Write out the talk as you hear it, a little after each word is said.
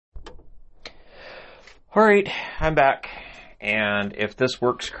All right, I'm back, and if this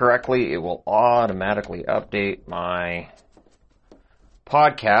works correctly, it will automatically update my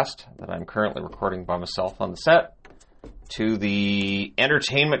podcast that I'm currently recording by myself on the set to the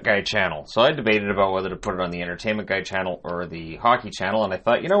Entertainment Guy channel. So I debated about whether to put it on the Entertainment Guy channel or the Hockey channel, and I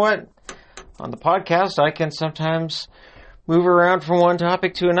thought, you know what? On the podcast, I can sometimes move around from one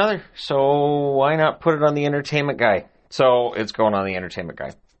topic to another, so why not put it on the Entertainment Guy? So it's going on the Entertainment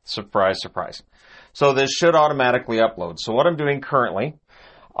Guy. Surprise, surprise. So this should automatically upload. So what I'm doing currently,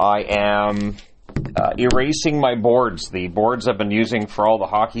 I am erasing my boards. The boards I've been using for all the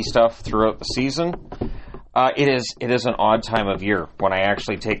hockey stuff throughout the season. It is an odd time of year when I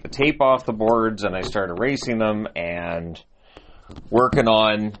actually take the tape off the boards and I start erasing them and working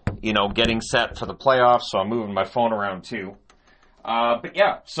on, getting set for the playoffs. So I'm moving my phone around too. But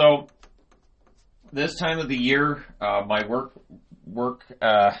yeah, so this time of the year, my work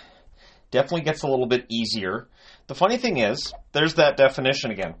definitely gets a little bit easier. The funny thing is, there's that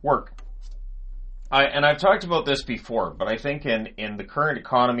definition again, work. I've talked about this before, but I think in the current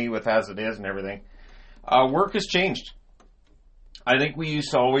economy with as it is and everything, work has changed. I think we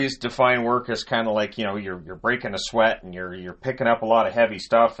used to always define work as kind of like, you're breaking a sweat and you're picking up a lot of heavy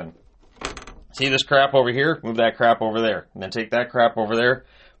stuff and see this crap over here, move that crap over there, and then take that crap over there,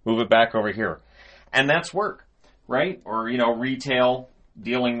 move it back over here. And that's work, right? Or, retail,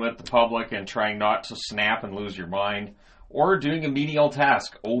 dealing with the public and trying not to snap and lose your mind, or doing a menial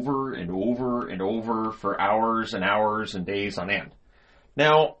task over and over and over for hours and hours and days on end.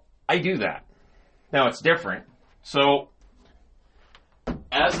 Now, I do that. Now, it's different. So,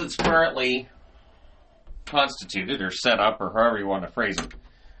 as it's currently constituted or set up, or however you want to phrase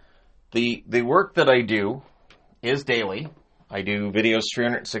it, the work that I do is daily. I do videos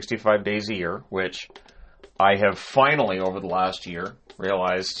 365 days a year, which I have finally, over the last year,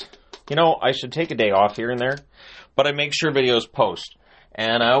 realized, I should take a day off here and there, but I make sure videos post.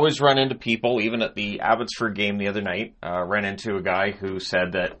 And I always run into people, even at the Abbotsford game the other night, ran into a guy who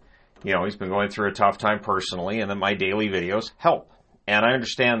said that, he's been going through a tough time personally, and that my daily videos help. And I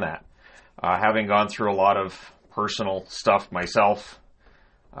understand that. Having gone through a lot of personal stuff myself,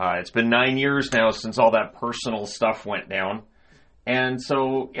 it's been 9 years now since all that personal stuff went down. And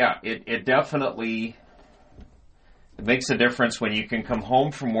so, yeah, it definitely makes a difference when you can come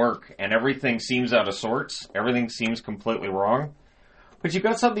home from work and everything seems out of sorts, everything seems completely wrong, but you've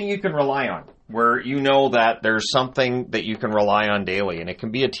got something you can rely on, where you know that there's something that you can rely on daily, and it can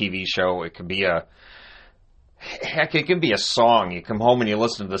be a TV show, it can be it can be a song. You come home and you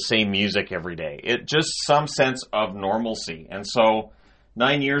listen to the same music every day. It just some sense of normalcy. And so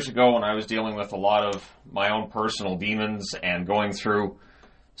 9 years ago, when I was dealing with a lot of my own personal demons and going through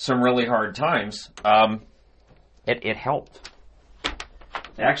some really hard times, it helped. It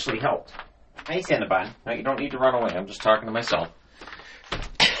actually helped. Hey, Cinnabon. No, you don't need to run away. I'm just talking to myself.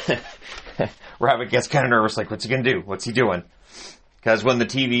 Rabbit gets kind of nervous, like, what's he going to do? What's he doing? Because when the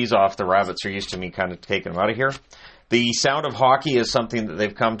TV's off, the rabbits are used to me kind of taking them out of here. The sound of hockey is something that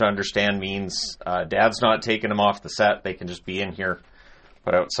they've come to understand means Dad's not taking them off the set. They can just be in here.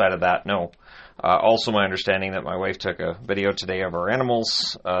 But outside of that, no. Also, my understanding that my wife took a video today of our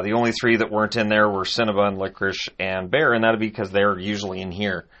animals. The only three that weren't in there were Cinnabon, Licorice, and Bear, and that'd be because they're usually in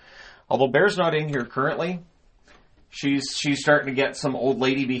here. Although Bear's not in here currently, she's starting to get some old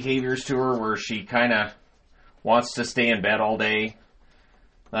lady behaviors to her where she kind of wants to stay in bed all day.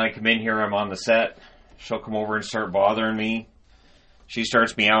 Then I come in here, I'm on the set. She'll come over and start bothering me. She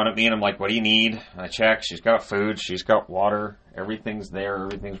starts meowing at me, and I'm like, what do you need? I check. She's got food. She's got water. Everything's there.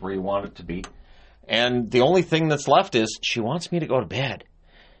 Everything's where you want it to be. And the only thing that's left is she wants me to go to bed.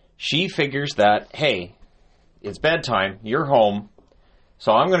 She figures that, hey, it's bedtime. You're home.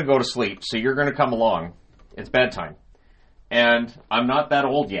 So I'm going to go to sleep. So you're going to come along. It's bedtime. And I'm not that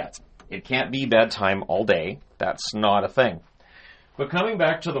old yet. It can't be bedtime all day. That's not a thing. But coming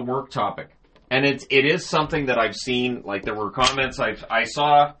back to the work topic, and it is something that I've seen, like there were comments I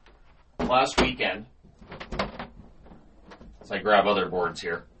saw last weekend. As I grab other boards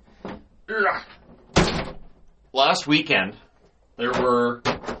here. Last weekend, there were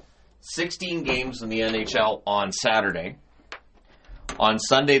 16 games in the NHL on Saturday. On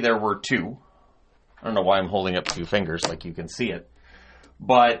Sunday, there were 2. I don't know why I'm holding up 2 fingers like you can see it.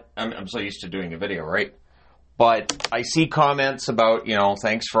 But I'm so used to doing a video, right? But I see comments about,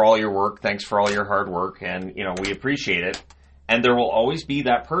 thanks for all your work, thanks for all your hard work, and, we appreciate it. And there will always be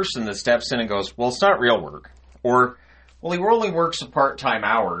that person that steps in and goes, well, it's not real work. Or, well, he only works a part-time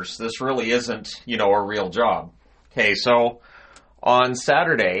hours. This really isn't, a real job. Okay, so on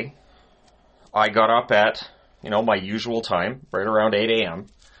Saturday, I got up at, my usual time, right around 8 a.m.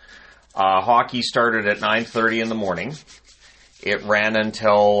 Hockey started at 9:30 in the morning. It ran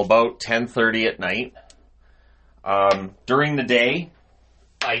until about 10:30 at night. During the day,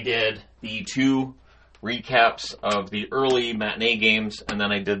 I did the 2 recaps of the early matinee games, and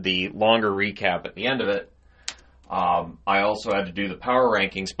then I did the longer recap at the end of it. I also had to do the power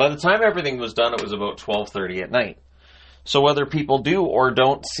rankings. By the time everything was done, it was about 12:30 at night. So whether people do or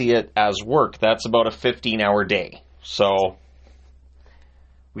don't see it as work, that's about a 15-hour day. So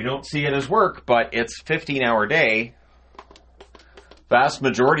we don't see it as work, but it's a 15-hour day, vast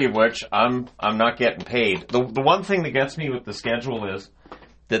majority of which I'm not getting paid. The one thing that gets me with the schedule is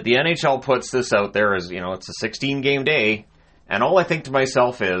that the NHL puts this out there as, it's a 16-game day, and all I think to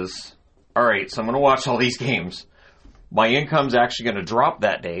myself is, all right, so I'm going to watch all these games. My income's actually going to drop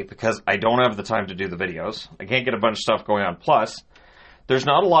that day because I don't have the time to do the videos. I can't get a bunch of stuff going on. Plus, there's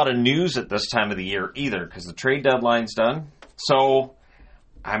not a lot of news at this time of the year either because the trade deadline's done. So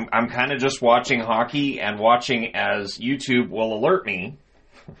I'm kind of just watching hockey and watching as YouTube will alert me.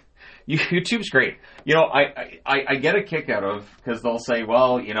 YouTube's great. I get a kick out of because they'll say,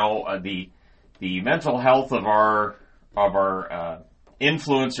 well, the mental health of our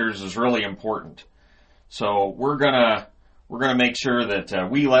influencers is really important. So we're gonna make sure that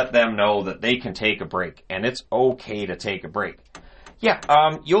we let them know that they can take a break, and it's okay to take a break. Yeah,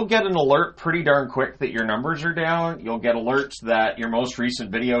 you'll get an alert pretty darn quick that your numbers are down. You'll get alerts that your most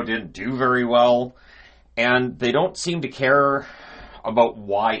recent video didn't do very well, and they don't seem to care about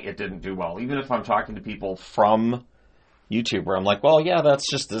why it didn't do well. Even if I'm talking to people from YouTube, where I'm like, well, yeah, that's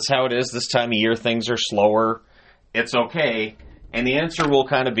how it is. This time of year, things are slower. It's okay. And the answer will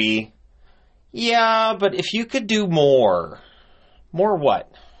kind of be, yeah, but if you could do more. More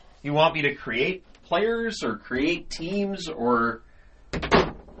what? You want me to create players or create teams or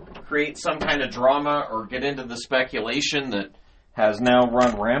create some kind of drama or get into the speculation that has now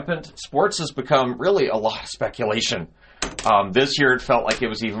run rampant? Sports has become really a lot of speculation. This year it felt like it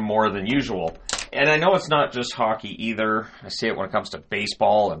was even more than usual. And I know it's not just hockey either. I see it when it comes to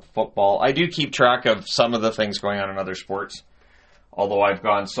baseball and football. I do keep track of some of the things going on in other sports. Although I've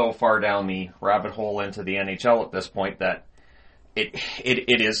gone so far down the rabbit hole into the NHL at this point that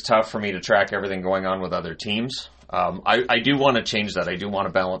it is tough for me to track everything going on with other teams. I do want to change that. I do want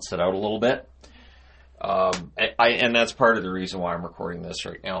to balance it out a little bit. And that's part of the reason why I'm recording this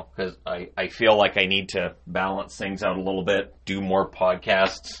right now, because I feel like I need to balance things out a little bit, do more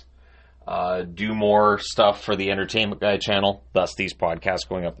podcasts, do more stuff for the Entertainment Guy channel, thus these podcasts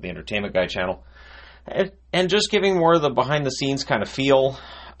going up at the Entertainment Guy channel. And just giving more of the behind-the-scenes kind of feel.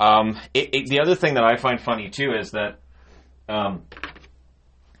 The other thing that I find funny, too, is that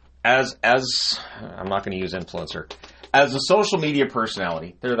as I'm not going to use influencer, as a social media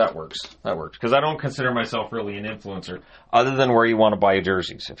personality, that works. That works. Because I don't consider myself really an influencer, other than where you want to buy your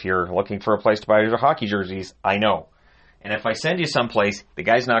jerseys. If you're looking for a place to buy your hockey jerseys, I know. And if I send you someplace, the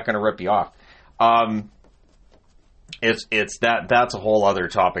guy's not going to rip you off. That's a whole other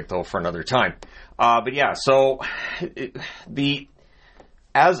topic, though, for another time. But yeah, so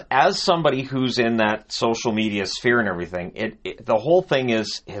as somebody who's in that social media sphere and everything, the whole thing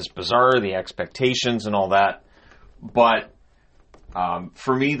is bizarre, the expectations and all that. But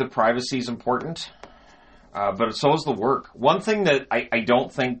for me, the privacy is important. But so is the work. One thing that I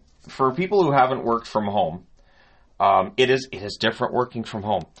don't think, for people who haven't worked from home, it is different working from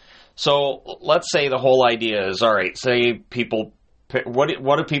home. So let's say the whole idea is, all right, say people, what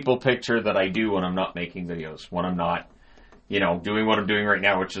do people picture that I do when I'm not making videos, when I'm not, doing what I'm doing right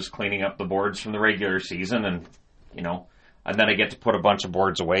now, which is cleaning up the boards from the regular season, and then I get to put a bunch of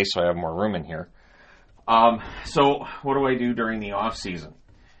boards away so I have more room in here. So what do I do during the off season?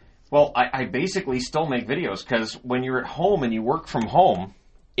 Well, I basically still make videos, because when you're at home and you work from home,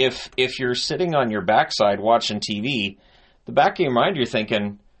 if you're sitting on your backside watching TV, the back of your mind you're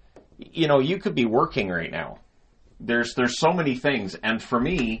thinking, you could be working right now. There's so many things, and for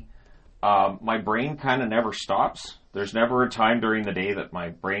me, my brain kind of never stops. There's never a time during the day that my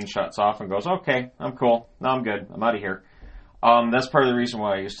brain shuts off and goes, okay, I'm cool, no, I'm good, I'm out of here. That's part of the reason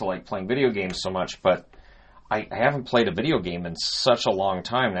why I used to like playing video games so much, but I haven't played a video game in such a long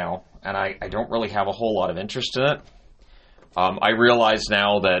time now, and I don't really have a whole lot of interest in it. I realize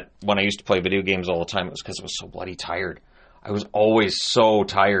now that when I used to play video games all the time, it was because I was so bloody tired. I was always so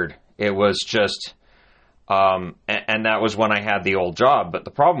tired. It was just, and that was when I had the old job. But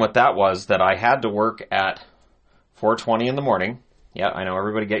the problem with that was that I had to work at 4:20 in the morning. Yeah, I know,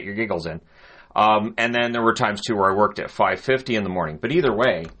 everybody get your giggles in. And then there were times, too, where I worked at 5:50 in the morning. But either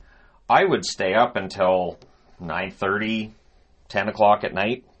way, I would stay up until 9:30, 10 o'clock at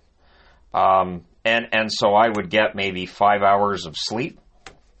night. And so I would get maybe 5 hours of sleep.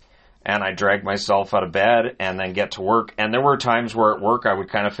 and I drag myself out of bed and then get to work. And there were times where at work I would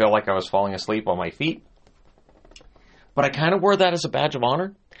kind of feel like I was falling asleep on my feet. But I kind of wore that as a badge of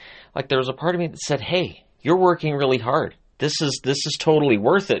honor. Like there was a part of me that said, hey, you're working really hard. This is totally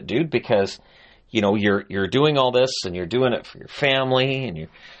worth it, dude, because you're doing all this and you're doing it for your family and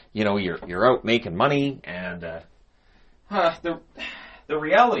you're out making money. And the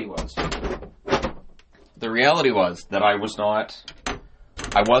reality was that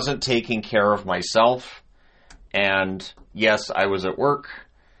I wasn't taking care of myself. And yes, I was at work.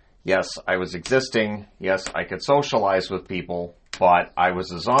 Yes, I was existing. Yes, I could socialize with people, but I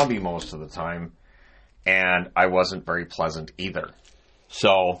was a zombie most of the time, and I wasn't very pleasant either.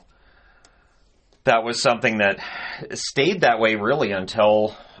 So that was something that stayed that way really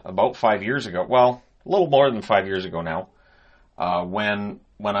until about 5 years ago. Well, a little more than 5 years ago now, when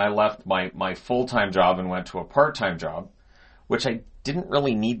I left my full-time job and went to a part-time job, which I didn't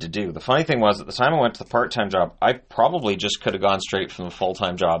really need to do. The funny thing was, at the time I went to the part-time job, I probably just could have gone straight from the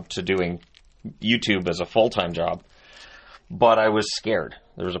full-time job to doing YouTube as a full-time job. But I was scared.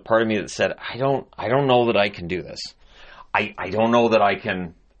 There was a part of me that said, I don't know that I can do this. I don't know that I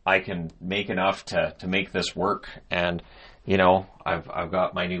can make enough to make this work. And, I've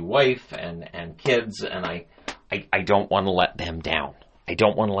got my new wife and kids, and I don't want to let them down. I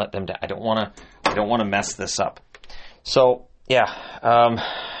don't want to let them down. I don't want to mess this up. So, yeah,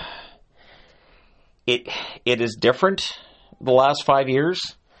 it is different the last 5 years.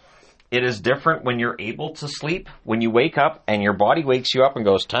 It is different when you're able to sleep, when you wake up and your body wakes you up and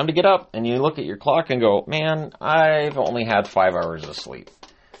goes, time to get up. And you look at your clock and go, man, I've only had 5 hours of sleep.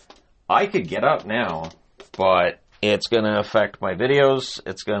 I could get up now, but it's going to affect my videos.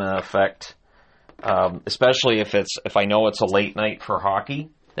 It's going to affect, especially if I know it's a late night for hockey,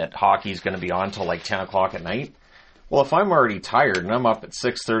 that hockey's going to be on till like 10 o'clock at night. Well, if I'm already tired and I'm up at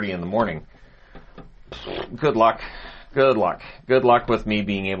 6:30 in the morning, good luck. Good luck. Good luck with me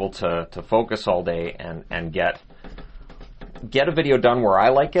being able to focus all day and get a video done where I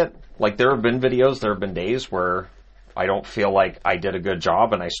like it. Like there have been days where I don't feel like I did a good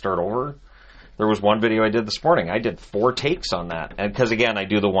job and I start over. There was one video I did this morning. I did 4 takes on that. And because again, I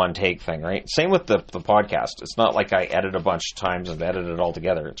do the one take thing, right? Same with the podcast. It's not like I edit a bunch of times and edit it all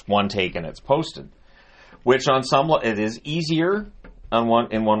together. It's one take and it's posted. Which on some it is easier in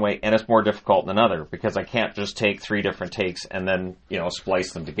one way, and it's more difficult in another, because I can't just take 3 different takes and then,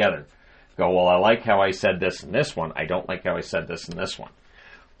 splice them together. Go, well, I like how I said this in this one. I don't like how I said this in this one.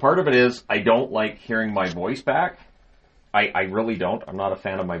 Part of it is I don't like hearing my voice back. I really don't. I'm not a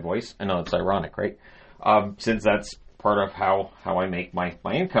fan of my voice. I know it's ironic, right? Since that's part of how I make my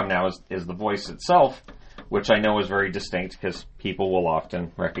income now is the voice itself, which I know is very distinct because people will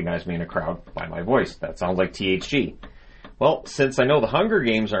often recognize me in a crowd by my voice. That sounds like THG. Well, since I know the Hunger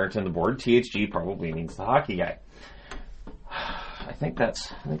Games aren't in the board, THG probably means the hockey guy. I think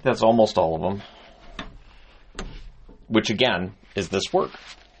that's almost all of them. Which again, is this work?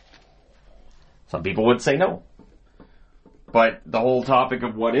 Some people would say no. But the whole topic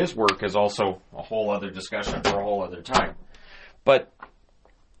of what is work is also a whole other discussion for a whole other time. But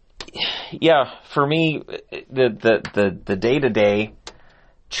yeah, for me, the day-to-day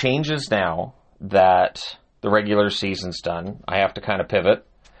changes now that the regular season's done. I have to kind of pivot.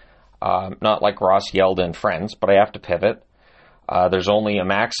 Not like Ross yelled in Friends, but I have to pivot. There's only a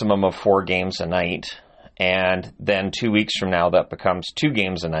maximum of 4 games a night. And then 2 weeks from now, that becomes 2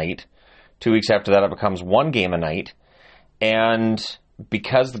 games a night. 2 weeks after that, it becomes 1 game a night. And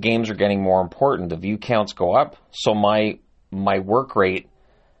because the games are getting more important, the view counts go up. So my work rate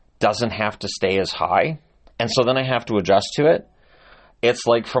doesn't have to stay as high. And so then I have to adjust to it. It's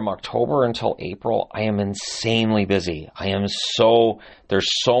like from October until April, I am insanely busy. There's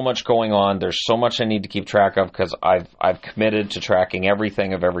so much going on. There's so much I need to keep track of because I've committed to tracking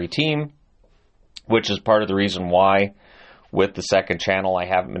everything of every team, which is part of the reason why with the second channel, I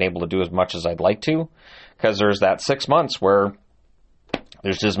haven't been able to do as much as I'd like to, because there's that 6 months where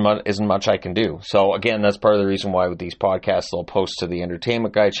there's just isn't much I can do. So again, that's part of the reason why with these podcasts, they'll post to the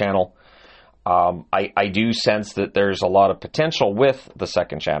Entertainment Guy channel. I do sense that there's a lot of potential with the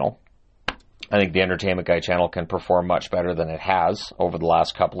second channel. I think the Entertainment Guy channel can perform much better than it has over the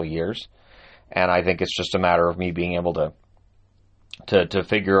last couple of years. And I think it's just a matter of me being able to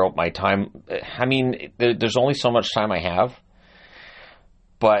figure out my time. I mean, there's only so much time I have.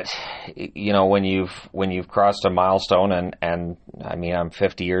 But, you know, when you've crossed a milestone, and I mean, I'm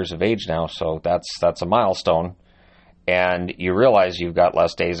 50 years of age now, so that's a milestone. And you realize you've got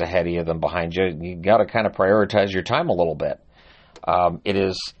less days ahead of you than behind you. You got to kind of prioritize your time a little bit. It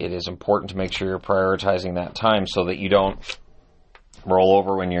is important to make sure you're prioritizing that time so that you don't roll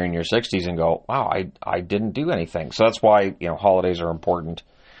over when you're in your 60s and go, wow, I didn't do anything. So that's why, holidays are important.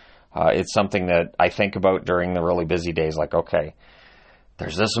 It's something that I think about during the really busy days, like, okay,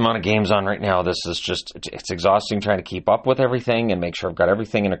 there's this amount of games on right now. This is just, it's exhausting trying to keep up with everything and make sure I've got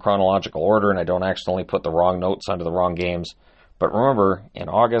everything in a chronological order and I don't accidentally put the wrong notes onto the wrong games. But remember, in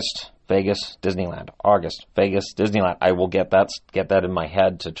August, Vegas, Disneyland. August, Vegas, Disneyland. I will get that in my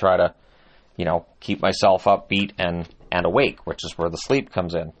head to try to, keep myself upbeat and awake, which is where the sleep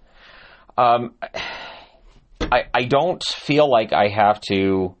comes in. I don't feel like I have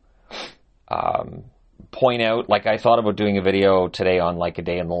to point out, like I thought about doing a video today on like a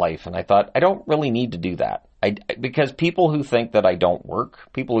day in the life, and I thought I don't really need to do that. Because people who think that I don't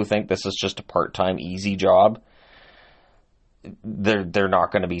work, people who think this is just a part-time easy job, they're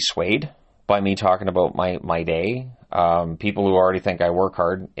not going to be swayed by me talking about my day. People who already think I work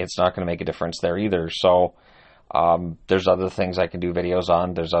hard, it's not going to make a difference there either. So there's other things I can do videos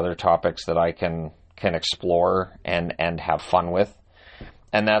on. There's other topics that I can explore and have fun with.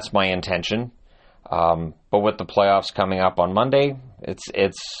 And that's my intention. But with the playoffs coming up on Monday,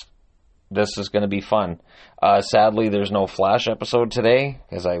 this is going to be fun. Sadly, there's no Flash episode today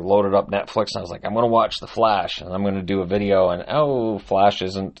because I loaded up Netflix and I was like, I'm going to watch The Flash and I'm going to do a video, and Flash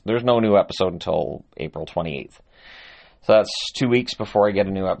there's no new episode until April 28th. So that's 2 weeks before I get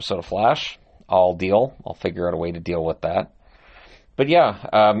a new episode of Flash. I'll figure out a way to deal with that. But yeah,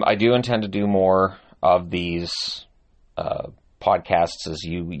 I do intend to do more of these podcasts, as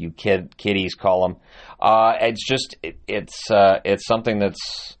you kiddies call them. It's something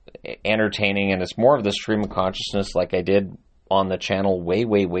that's entertaining, and it's more of the stream of consciousness, like I did on the channel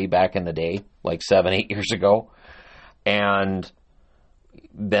way back in the day, like 7-8 years ago. And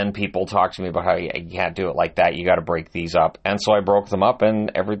then people talk to me about how you can't do it like that. You got to break these up. And so I broke them up, and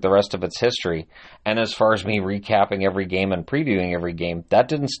the rest of it's history. And as far as me recapping every game and previewing every game, that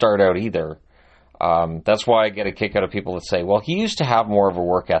didn't start out either. That's why I get a kick out of people that say, well, he used to have more of a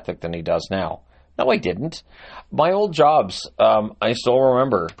work ethic than he does now. No, I didn't. My old jobs, I still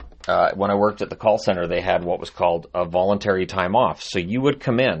remember when I worked at the call center, they had what was called a voluntary time off. So you would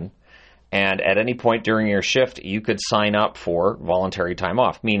come in, and at any point during your shift, you could sign up for voluntary time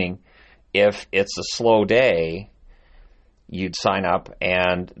off, meaning if it's a slow day, you'd sign up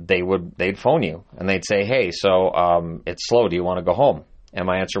and they'd phone you and they'd say, hey, so it's slow. Do you want to go home? And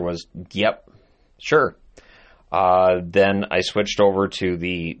my answer was, yep, sure. Then I switched over to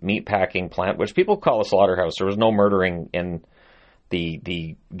the meat packing plant, which people call a slaughterhouse. There was no murdering in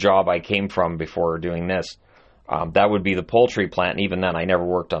the job I came from before doing this. That would be the poultry plant, and even then, I never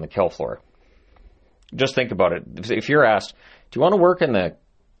worked on the kill floor. Just think about it. If you're asked, do you want to work in the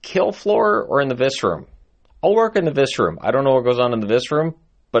kill floor or in the vis room? I'll work in the vis room. I don't know what goes on in the vis room,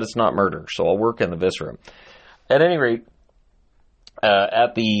 but it's not murder, so I'll work in the vis room. At any rate,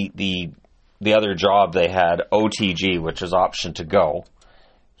 at the other job, they had OTG, which is option to go.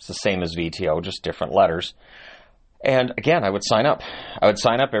 It's the same as VTO, just different letters. And again, I would sign up. I would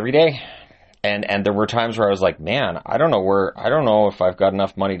sign up every day. And there were times where I was like, man, I don't know if I've got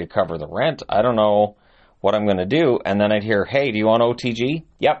enough money to cover the rent. I don't know what I'm going to do. And then I'd hear, hey, do you want OTG?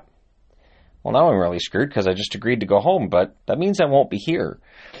 Yep. Well, now I'm really screwed because I just agreed to go home, but that means I won't be here.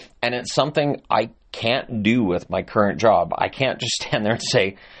 And it's something I can't do with my current job. I can't just stand there and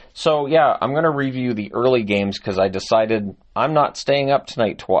say, so yeah, I'm going to review the early games because I decided I'm not staying up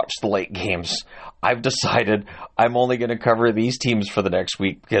tonight to watch the late games. I've decided I'm only going to cover these teams for the next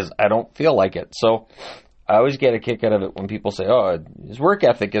week because I don't feel like it. So I always get a kick out of it when people say, oh, his work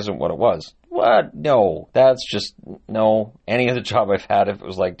ethic isn't what it was. What? No, that's just, no. Any other job I've had, if it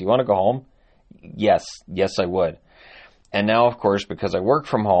was like, do you want to go home? Yes, I would. And now, of course, because I work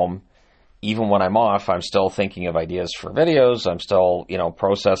from home, even when I'm off, I'm still thinking of ideas for videos. I'm still,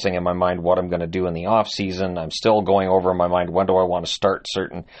 processing in my mind what I'm going to do in the off season. I'm still going over in my mind, when do I want to start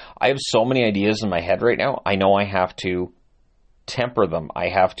certain. I have so many ideas in my head right now. I know I have to temper them. I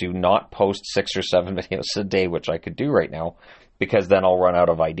have to not post 6 or 7 videos a day, which I could do right now, because then I'll run out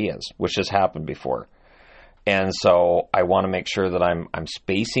of ideas, which has happened before. And so I want to make sure that I'm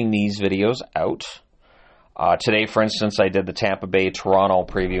spacing these videos out. Today, for instance, I did the Tampa Bay Toronto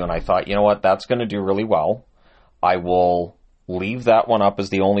preview, and I thought, you know what, that's going to do really well. I will leave that one up as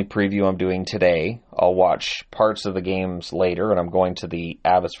the only preview I'm doing today. I'll watch parts of the games later, and I'm going to the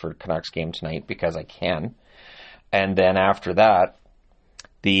Abbotsford Canucks game tonight because I can. And then after that,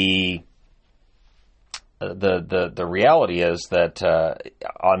 the reality is that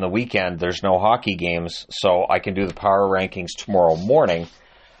on the weekend there's no hockey games, so I can do the power rankings tomorrow morning,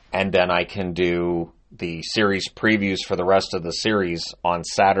 and then I can do the series previews for the rest of the series on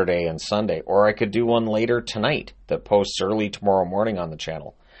Saturday and Sunday, or I could do one later tonight that posts early tomorrow morning on the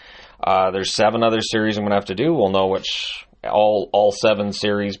channel. There's 7 other series I'm going to have to do. We'll know which all 7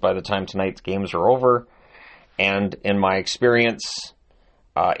 series by the time tonight's games are over. And in my experience,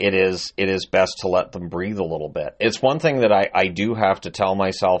 it is best to let them breathe a little bit. It's one thing that I do have to tell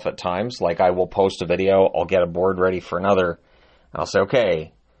myself at times. Like, I will post a video, I'll get a board ready for another, and I'll say,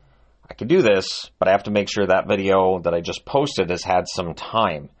 okay, I can do this, but I have to make sure that video that I just posted has had some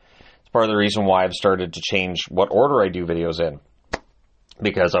time. It's part of the reason why I've started to change what order I do videos in,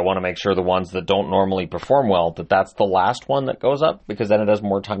 because I want to make sure the ones that don't normally perform well, that's the last one that goes up, because then it has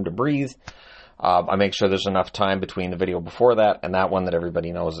more time to breathe. I make sure there's enough time between the video before that and that one that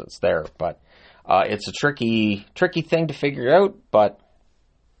everybody knows it's there. But it's a tricky thing to figure out, but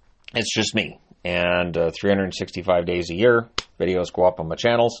it's just me. And 365 days a year, videos go up on my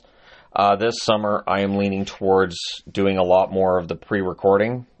channels. This summer, I am leaning towards doing a lot more of the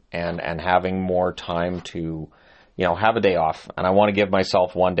pre-recording and having more time to, have a day off. And I want to give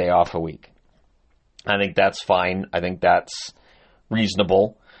myself 1 day off a week. I think that's fine. I think that's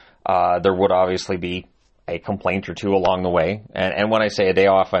reasonable. There would obviously be a complaint or two along the way. And when I say a day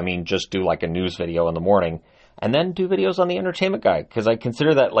off, I mean just do like a news video in the morning and then do videos on the Entertainment Guy. Because I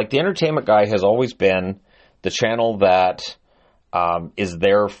consider that, like, the Entertainment Guy has always been the channel that is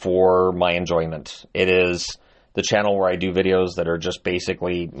there for my enjoyment. It is the channel where I do videos that are just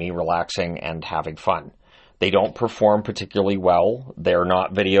basically me relaxing and having fun. They don't perform particularly well. They're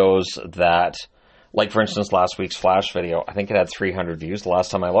not videos that, like, for instance, last week's Flash video, I think it had 300 views the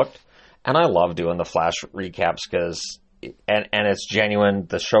last time I looked. And I love doing the Flash recaps because, and it's genuine.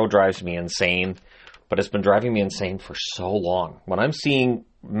 The show drives me insane, but it's been driving me insane for so long. When I'm seeing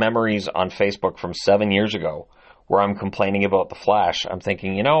memories on Facebook from 7 years ago where I'm complaining about the Flash, I'm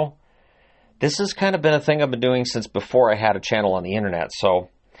thinking, this has kind of been a thing I've been doing since before I had a channel on the internet. So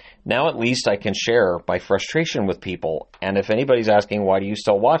now at least I can share my frustration with people. And if anybody's asking, why do you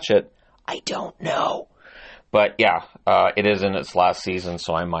still watch it? I don't know. But yeah, it is in its last season,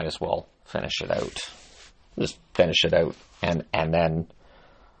 so I might as well finish it out. Just finish it out. And then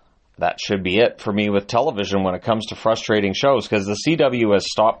that should be it for me with television when it comes to frustrating shows, because the CW has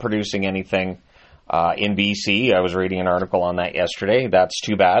stopped producing anything in BC. I was reading an article on that yesterday. That's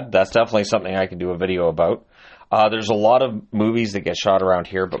too bad. That's definitely something I can do a video about. There's a lot of movies that get shot around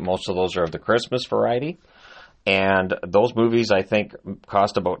here, but most of those are of the Christmas variety. And those movies, I think,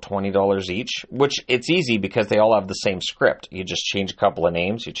 cost about $20 each, which it's easy because they all have the same script. You just change a couple of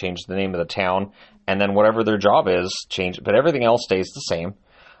names, you change the name of the town, and then whatever their job is, change. But everything else stays the same.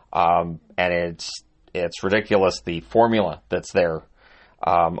 And it's ridiculous, the formula that's there.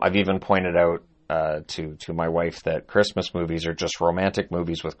 I've even pointed out to my wife that Christmas movies are just romantic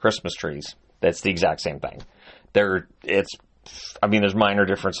movies with Christmas trees. That's the exact same thing. There's minor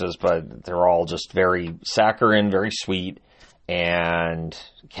differences, but they're all just very saccharine, very sweet. And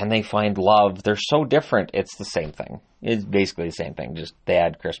can they find love? They're so different. It's the same thing. It's basically the same thing. Just they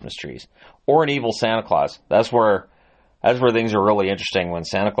add Christmas trees or an evil Santa Claus. That's where things are really interesting, when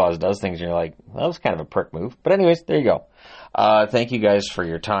Santa Claus does things and you're like, well, that was kind of a prick move. But anyways, there you go. Thank you guys for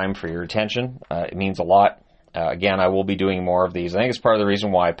your time, for your attention. It means a lot. Again, I will be doing more of these. I think it's part of the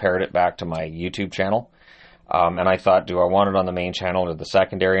reason why I paired it back to my YouTube channel. And I thought, do I want it on the main channel or the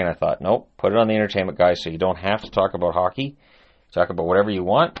secondary? And I thought, nope, put it on the Entertainment Guy so you don't have to talk about hockey. Talk about whatever you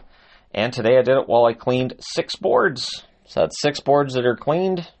want. And today I did it while I cleaned 6 boards. So that's 6 boards that are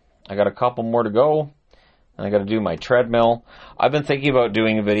cleaned. I got a couple more to go. And I got to do my treadmill. I've been thinking about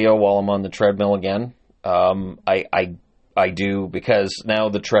doing a video while I'm on the treadmill again. I do, because now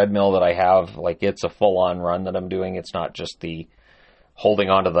the treadmill that I have, like, it's a full-on run that I'm doing. It's not just the holding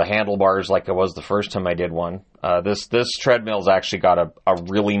onto the handlebars like it was the first time I did one. This treadmill's actually got a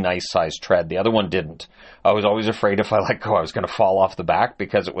really nice sized tread. The other one didn't. I was always afraid if I let go I was going to fall off the back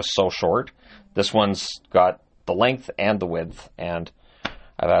because it was so short. This one's got the length and the width, and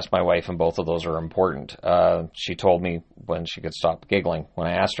I've asked my wife, and both of those are important. She told me when she could stop giggling when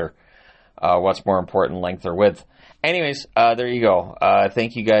I asked her what's more important, length or width. Anyways, there you go.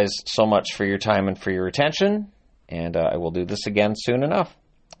 Thank you guys so much for your time and for your attention. And I will do this again soon enough.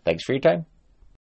 Thanks for your time.